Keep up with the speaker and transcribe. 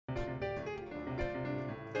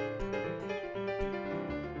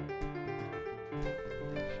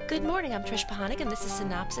Good morning, I'm Trish Pahanik, and this is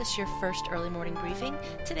Cynopsis, your first early morning briefing.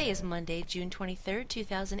 Today is Monday, June 23rd,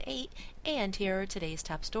 2008, and here are today's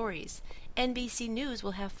top stories. NBC News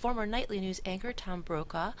will have former nightly news anchor Tom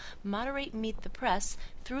Brokaw moderate Meet the Press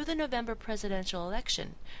through the November presidential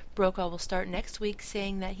election. Brokaw will start next week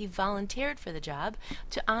saying that he volunteered for the job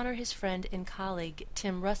to honor his friend and colleague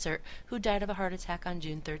Tim Russert, who died of a heart attack on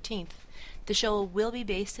June 13th. The show will be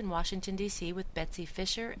based in Washington, D.C., with Betsy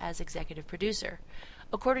Fisher as executive producer.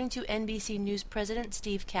 According to NBC News President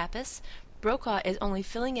Steve Kappas, Brokaw is only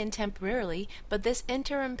filling in temporarily, but this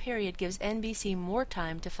interim period gives NBC more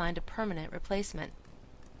time to find a permanent replacement.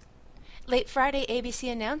 Late Friday,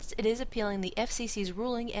 ABC announced it is appealing the FCC's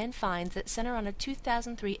ruling and fines that center on a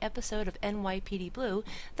 2003 episode of NYPD Blue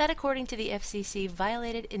that, according to the FCC,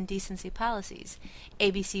 violated indecency policies.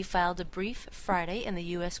 ABC filed a brief Friday in the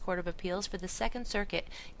U.S. Court of Appeals for the Second Circuit,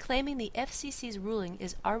 claiming the FCC's ruling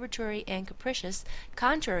is arbitrary and capricious,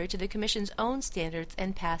 contrary to the Commission's own standards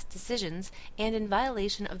and past decisions, and in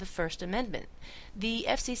violation of the First Amendment. The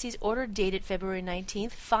FCC's order, dated February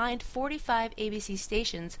 19th, fined 45 ABC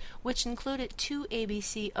stations, which included 2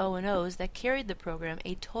 ABC O&Os that carried the program,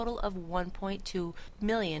 a total of $1.2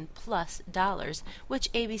 million plus,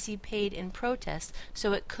 which ABC paid in protest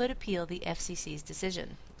so it could appeal the FCC's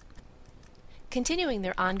decision. Continuing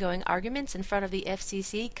their ongoing arguments in front of the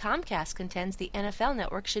FCC, Comcast contends the NFL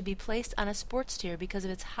network should be placed on a sports tier because of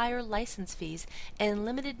its higher license fees and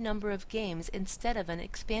limited number of games instead of an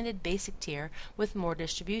expanded basic tier with more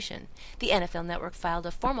distribution. The NFL network filed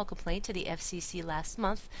a formal complaint to the FCC last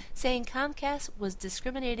month, saying Comcast was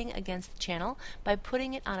discriminating against the channel by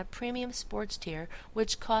putting it on a premium sports tier,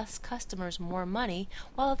 which costs customers more money,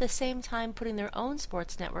 while at the same time putting their own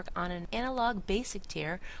sports network on an analog basic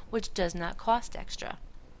tier, which does not cost extra.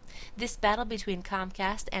 This battle between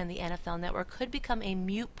Comcast and the NFL Network could become a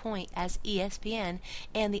moot point as ESPN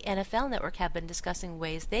and the NFL Network have been discussing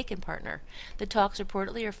ways they can partner. The talks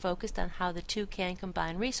reportedly are focused on how the two can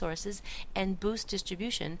combine resources and boost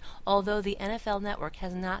distribution, although the NFL Network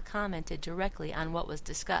has not commented directly on what was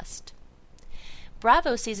discussed.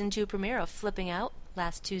 Bravo's Season 2 premiere of Flipping Out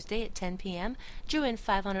last Tuesday at 10 p.m. drew in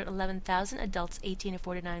 511,000 adults 18 to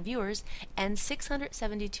 49 viewers and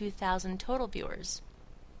 672,000 total viewers.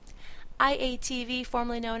 IATV,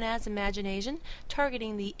 formerly known as Imagination,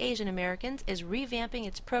 targeting the Asian Americans, is revamping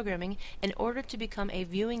its programming in order to become a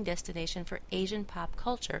viewing destination for Asian pop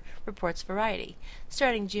culture, reports Variety.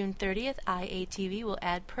 Starting June 30th, IATV will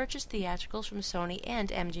add purchased theatricals from Sony and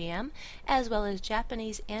MGM, as well as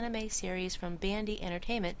Japanese anime series from Bandy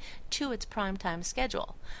Entertainment to its primetime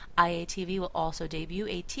schedule. IATV will also debut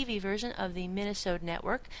a TV version of the Minnesota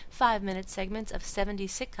Network, 5-minute segments of 70s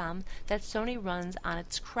sitcom that Sony runs on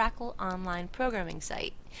its Crackle online programming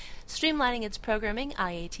site. Streamlining its programming,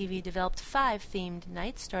 IATV developed 5 themed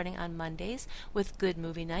nights starting on Mondays with Good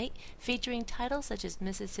Movie Night, featuring titles such as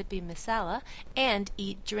Mississippi Masala and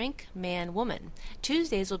Eat, Drink, Man, Woman.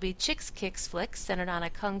 Tuesdays will be Chicks Kicks flicks centered on a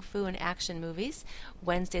kung fu and action movies.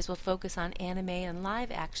 Wednesdays will focus on anime and live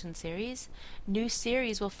action series. New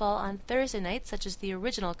series will fall on Thursday nights, such as the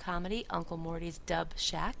original comedy Uncle Morty's Dub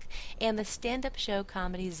Shack and the stand-up show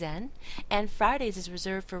comedy Zen. And Fridays is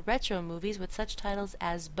reserved for retro movies with such titles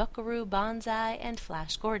as Buckaroo Banzai and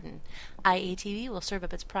Flash Gordon. IATV will serve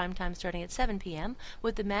up its primetime starting at 7 p.m.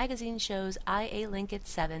 with the magazine shows IA Link at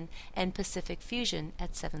 7 and Pacific Fusion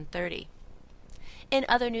at 7:30. In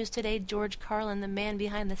other news today, George Carlin, the man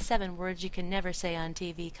behind the 7 words you can never say on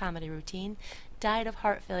TV comedy routine, died of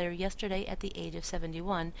heart failure yesterday at the age of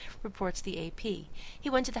 71, reports the AP. He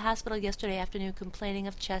went to the hospital yesterday afternoon complaining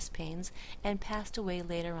of chest pains and passed away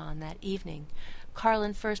later on that evening.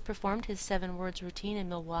 Carlin first performed his 7 words routine in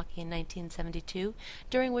Milwaukee in 1972,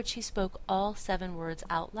 during which he spoke all 7 words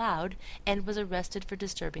out loud and was arrested for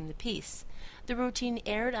disturbing the peace. The routine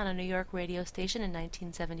aired on a New York radio station in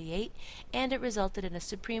 1978, and it resulted in a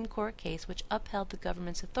Supreme Court case which upheld the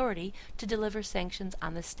government's authority to deliver sanctions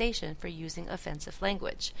on the station for using offensive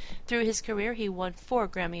language. Through his career, he won 4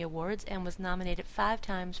 Grammy Awards and was nominated 5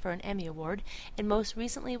 times for an Emmy Award, and most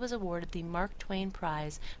recently was awarded the Mark Twain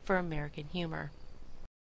Prize for American Humor.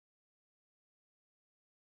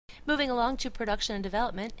 Moving along to production and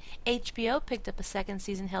development, HBO picked up a second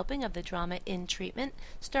season helping of the drama In Treatment,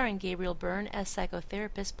 starring Gabriel Byrne as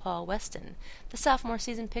psychotherapist Paul Weston. The sophomore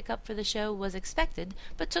season pickup for the show was expected,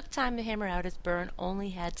 but took time to hammer out as Byrne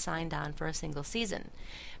only had signed on for a single season.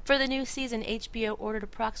 For the new season, HBO ordered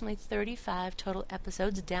approximately 35 total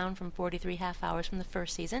episodes, down from 43 half hours from the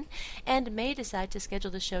first season, and may decide to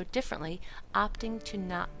schedule the show differently, opting to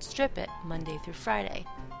not strip it Monday through Friday.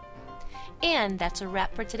 And that's a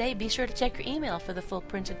wrap for today. Be sure to check your email for the full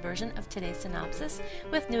printed version of today's synopsis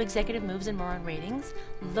with new executive moves and more on ratings,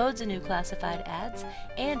 loads of new classified ads,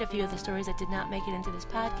 and a few of the stories that did not make it into this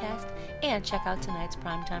podcast, and check out tonight's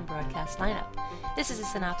primetime broadcast lineup. This is a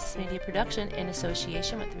Cynopsis Media production in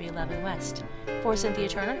association with 311 West. For Cynthia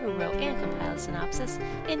Turner, who wrote and compiled Synopsis,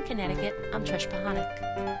 in Connecticut, I'm Trish Pahanik.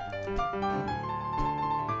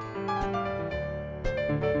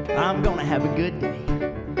 I'm gonna have a good day.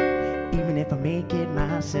 Even if I make it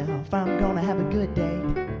myself, I'm gonna have a good day.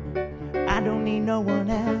 I don't need no one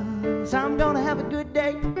else. I'm gonna have a good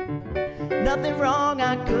day. Nothing wrong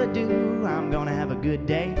I could do. I'm gonna have a good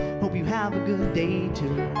day. Hope you have a good day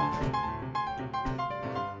too.